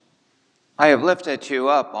I have lifted you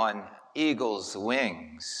up on eagle's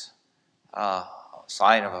wings, a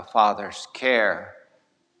sign of a father's care.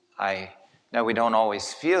 I know we don't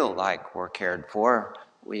always feel like we're cared for.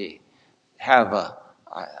 We have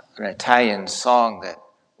an Italian song that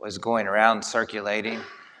was going around circulating.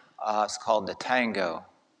 It's called the tango.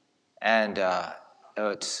 And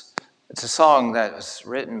it's a song that was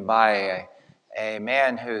written by a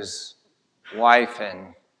man whose wife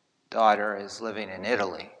and daughter is living in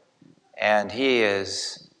Italy. And he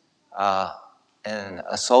is a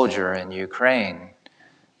soldier in Ukraine.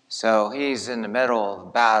 So he's in the middle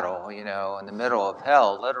of battle, in the middle of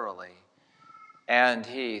hell, literally. And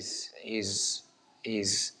he's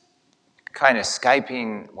kind of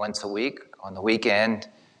Skyping once a week on the weekend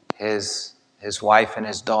his wife and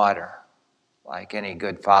his daughter, like any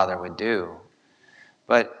good father would do.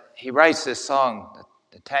 But he writes this song,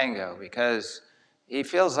 the tango, because he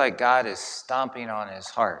feels like God is stomping on his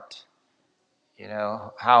heart.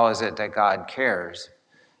 How is it that God cares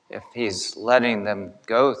if he's letting them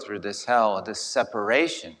go through this hell, this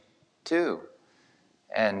separation too,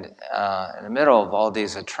 and in the middle of all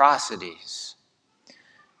these atrocities?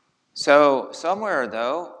 So somewhere,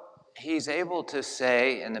 though, he's able to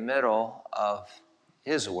say in the middle of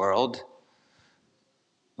his world,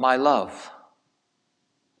 my love.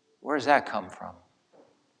 Where does that come from?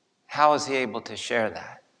 How is he able to share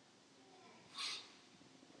that?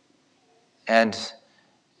 And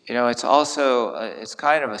it's also, it's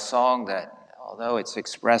kind of a song that, although it's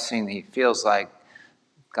expressing he feels like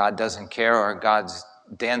God doesn't care or God's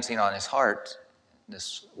dancing on his heart,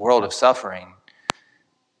 this world of suffering,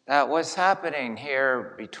 that what's happening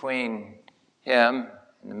here between him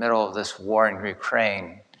in the middle of this war in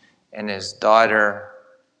Ukraine and his daughter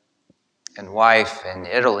and wife in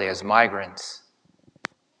Italy as migrants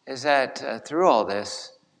is that through all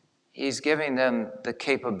this, he's giving them the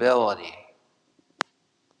capability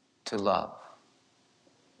to love,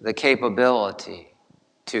 the capability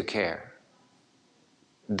to care,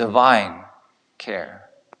 divine care.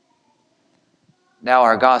 Now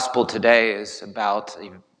our gospel today is about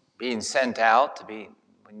being sent out, we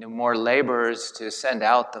need more laborers to send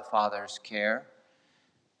out the Father's care,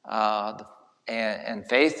 and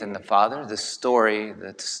faith in the Father. The story,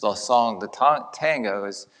 the song, the tango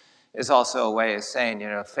is also a way of saying,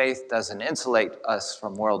 faith doesn't insulate us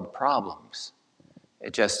from world problems.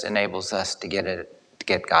 It just enables us to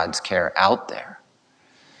get God's care out there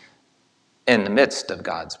in the midst of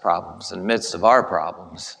God's problems, in the midst of our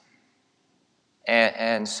problems.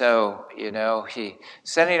 And so, he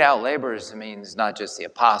sending out laborers means not just the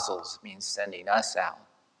apostles, it means sending us out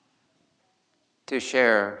to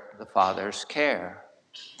share the Father's care.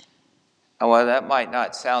 And while that might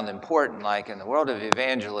not sound important, like in the world of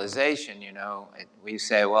evangelization, we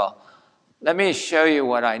say, well, let me show you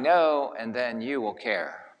what I know, and then you will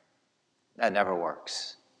care. That never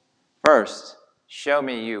works. First, show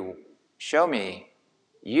me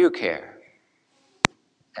you care.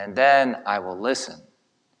 And then I will listen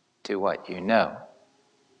to what you know.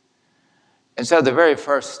 And so the very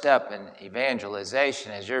first step in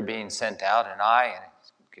evangelization is you're being sent out, and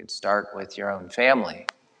you could start with your own family.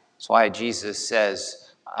 That's why Jesus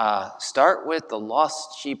says, start with the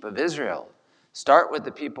lost sheep of Israel. Start with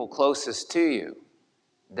the people closest to you,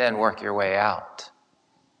 then work your way out.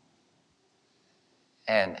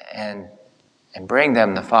 And bring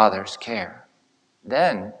them the Father's care.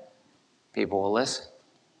 Then people will listen.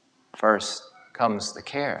 First comes the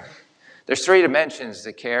care. There's three dimensions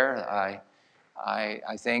to care.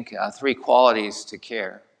 I think three qualities to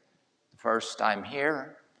care. First, I'm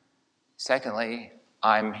here. Secondly,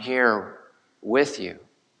 I'm here with you.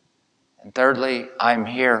 And thirdly, I'm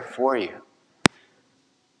here for you.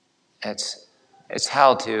 It's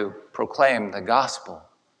how to proclaim the gospel,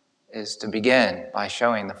 is to begin by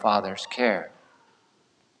showing the Father's care.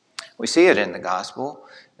 We see it in the gospel.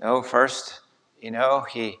 First,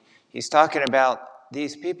 he's talking about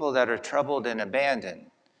these people that are troubled and abandoned,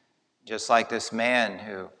 just like this man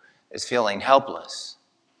who is feeling helpless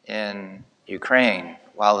in Ukraine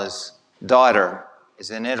while his daughter is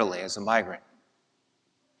in Italy as a migrant.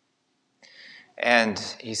 And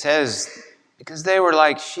he says, because they were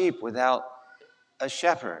like sheep without a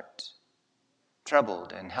shepherd,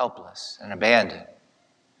 troubled and helpless and abandoned.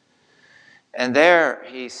 And there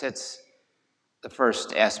he sits the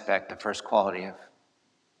first aspect, the first quality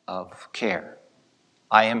of care.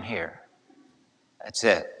 I am here. That's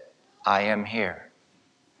it. I am here.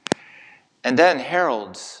 And then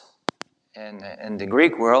heralds in the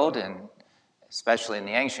Greek world, and especially in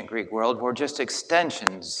the ancient Greek world, were just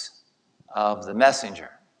extensions of the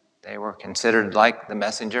messenger. They were considered like the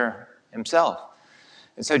messenger himself.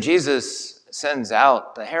 And so Jesus sends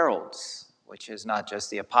out the heralds, which is not just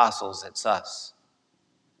the apostles, it's us,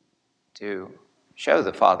 to show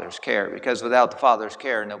the Father's care, because without the Father's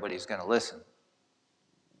care, nobody's going to listen.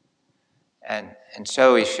 And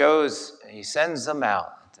so he sends them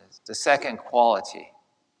out, the second quality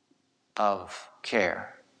of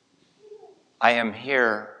care. I am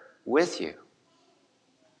here with you.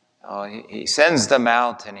 Oh, he sends them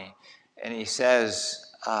out and he says,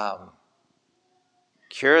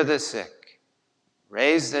 cure the sick,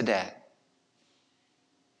 raise the dead.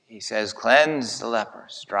 He says, cleanse the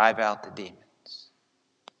lepers, drive out the demons.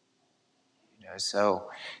 So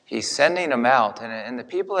he's sending them out, and the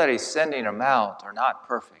people that he's sending them out are not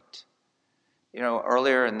perfect.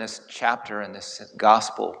 Earlier in this chapter, in this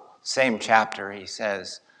gospel, same chapter, he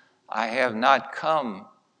says, I have not come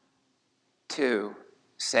to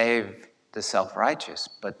save the self-righteous,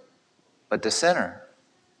 but the sinner.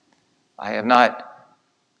 I have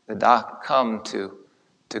not come to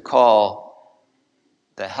call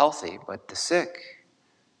the healthy, but the sick.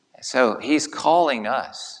 So he's calling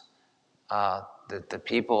us, the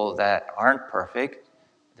people that aren't perfect,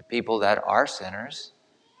 the people that are sinners,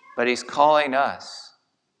 but he's calling us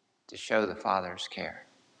to show the Father's care.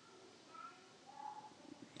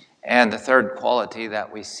 And the third quality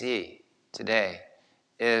that we see today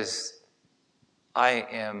is, I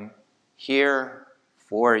am here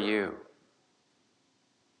for you.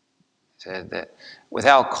 So that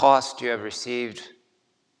without cost you have received,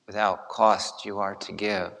 without cost you are to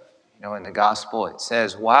give. In the gospel it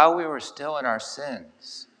says, while we were still in our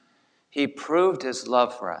sins, he proved his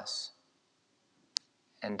love for us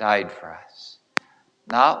and died for us.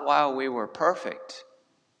 Not while we were perfect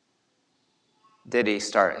did he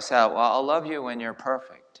start. He said, well, I'll love you when you're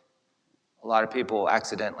perfect. A lot of people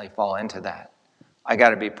accidentally fall into that. I got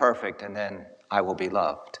to be perfect and then I will be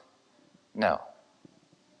loved. No.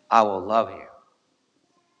 I will love you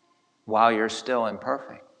while you're still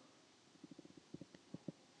imperfect.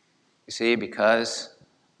 You see, because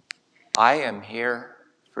I am here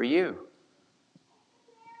for you.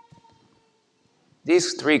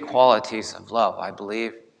 These three qualities of love, I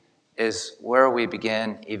believe, is where we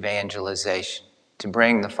begin evangelization, to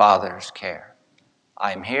bring the Father's care.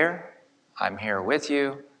 I'm here with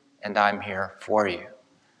you, and I'm here for you.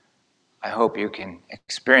 I hope you can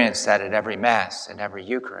experience that at every Mass, at every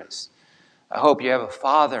Eucharist. I hope you have a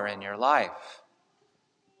Father in your life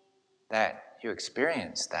that you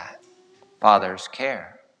experience that Father's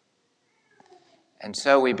care. And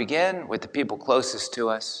so we begin with the people closest to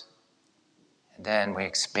us, and then we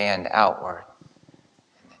expand outward.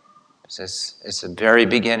 It's the very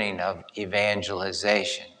beginning of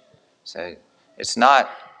evangelization. So it's not,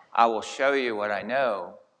 I will show you what I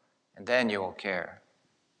know, and then you will care.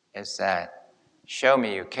 It's that, show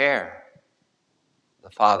me you care, the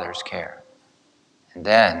Father's care. And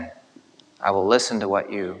then I will listen to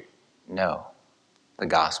what you know, the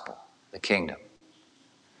gospel, the kingdom.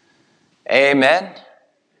 Amen?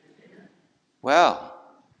 Well,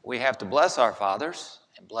 we have to bless our fathers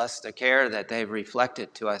and bless the care that they've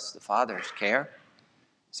reflected to us, the Father's care.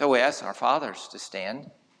 So we ask our fathers to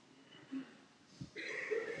stand.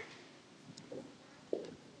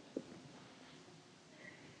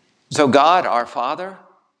 So God, our Father,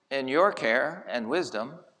 in your care and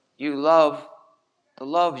wisdom, you love the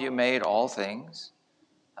love you made all things.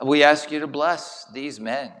 We ask you to bless these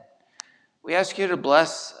men. We ask you to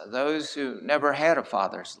bless those who never had a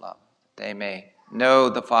father's love. They may know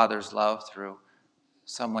the Father's love through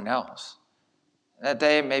someone else. That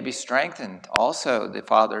they may be strengthened. Also, the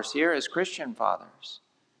fathers here as Christian fathers.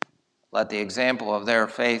 Let the example of their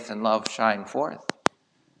faith and love shine forth.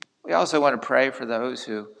 We also want to pray for those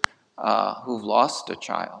who've lost a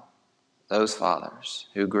child, those fathers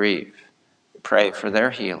who grieve. We pray for their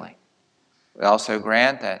healing. We also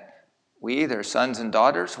grant that we, their sons and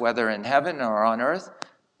daughters, whether in heaven or on earth,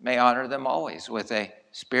 may honor them always with a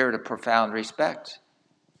spirit of profound respect.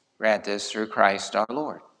 Grant this through Christ our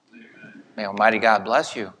Lord. Amen. May Almighty God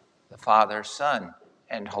bless you, the Father, Son,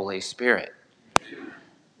 and Holy Spirit.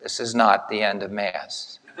 This is not the end of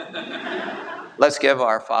Mass. Let's give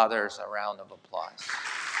our fathers a round of applause.